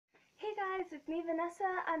guys, it's me, Vanessa.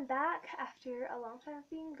 I'm back after a long time of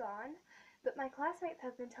being gone, but my classmates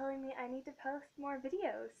have been telling me I need to post more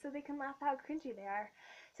videos so they can laugh at how cringy they are.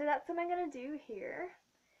 So that's what I'm gonna do here.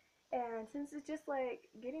 And since it's just like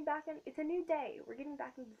getting back in, it's a new day. We're getting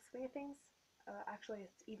back into the swing of things. Actually,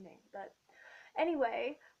 it's evening, but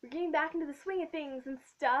anyway, we're getting back into the swing of things and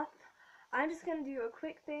stuff. I'm just gonna do a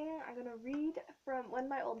quick thing. I'm gonna read from one of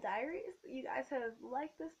my old diaries. You guys have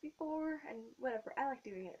liked this before, and whatever. I like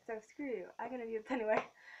doing it, so screw you. I'm gonna do this anyway.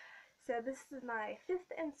 So this is my 5th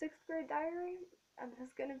and 6th grade diary, and this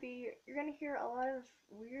is gonna be, you're gonna hear a lot of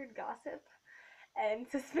weird gossip and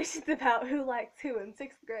suspicions about who likes who in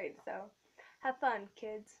 6th grade. So have fun,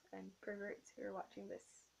 kids and perverts who are watching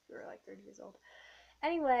this, who are like 30 years old.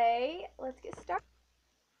 Anyway, let's get started.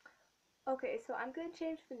 Okay, so I'm going to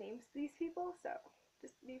change the names of these people, so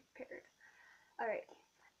just be prepared. Alright,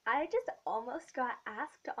 I just almost got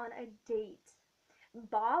asked on a date.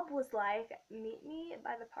 Bob was like, meet me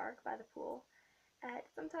by the park, by the pool, at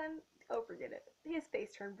sometime, oh forget it, his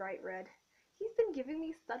face turned bright red. He's been giving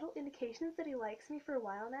me subtle indications that he likes me for a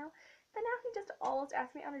while now, but now he just almost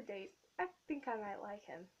asked me on a date. I think I might like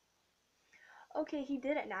him. Okay, he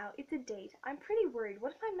did it now, it's a date. I'm pretty worried,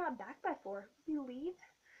 what if I'm not back by 4? Will he leave?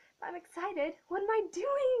 I'm excited. What am I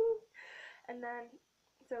doing? And then,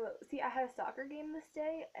 so, see, I had a soccer game this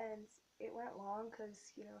day, and it went long, because,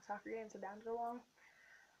 you know, soccer games are bound to go long.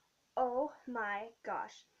 Oh my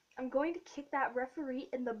gosh. I'm going to kick that referee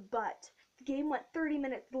in the butt. The game went 30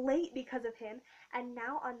 minutes late because of him, and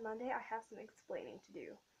now on Monday I have some explaining to do.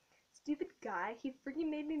 Stupid guy, he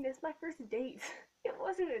freaking made me miss my first date. It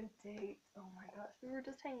wasn't a date. Oh my gosh, we were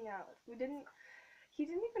just hanging out. He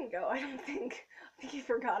didn't even go, I don't think. I think he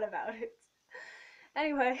forgot about it.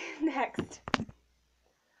 Anyway, next.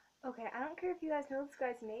 Okay, I don't care if you guys know this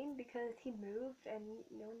guy's name because he moved and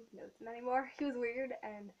no one knows him anymore. He was weird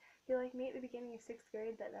and he liked me at the beginning of 6th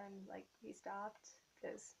grade, but then like he stopped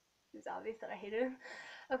because it was obvious that I hated him.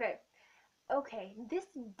 Okay, this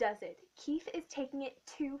does it. Keith is taking it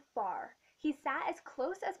too far. He sat as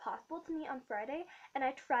close as possible to me on Friday, and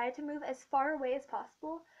I tried to move as far away as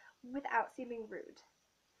possible without seeming rude.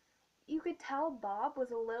 You could tell Bob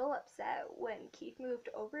was a little upset when Keith moved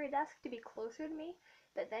over a desk to be closer to me,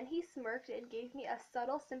 but then he smirked and gave me a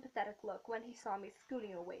subtle sympathetic look when he saw me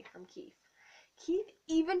scooting away from Keith. Keith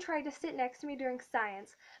even tried to sit next to me during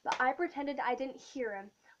science, but I pretended I didn't hear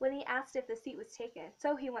him when he asked if the seat was taken,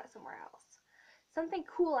 so he went somewhere else. Something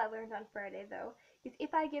cool I learned on Friday, though, is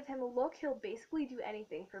if I give him a look, he'll basically do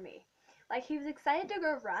anything for me. Like, he was excited to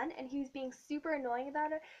go run, and he was being super annoying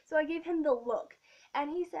about it, so I gave him the look. And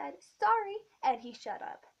he said, sorry, and he shut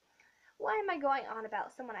up. Why am I going on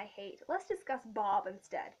about someone I hate? Let's discuss Bob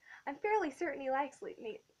instead. I'm fairly certain he likes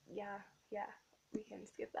me. Yeah, we can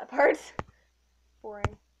skip that part.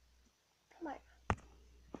 Boring. Oh my.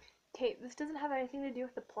 Okay, this doesn't have anything to do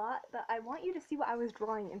with the plot, but I want you to see what I was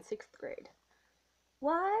drawing in 6th grade.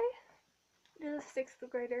 Why does a 6th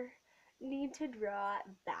grader need to draw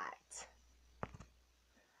that?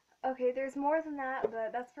 Okay, there's more than that,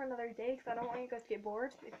 but that's for another day because I don't want you guys to get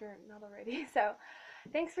bored if you're not already. So,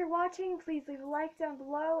 thanks for watching. Please leave a like down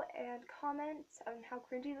below and comment on how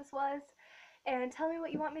cringy this was. And tell me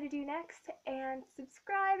what you want me to do next. And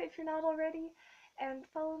subscribe if you're not already. And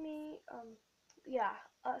follow me.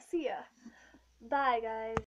 See ya. Bye, guys.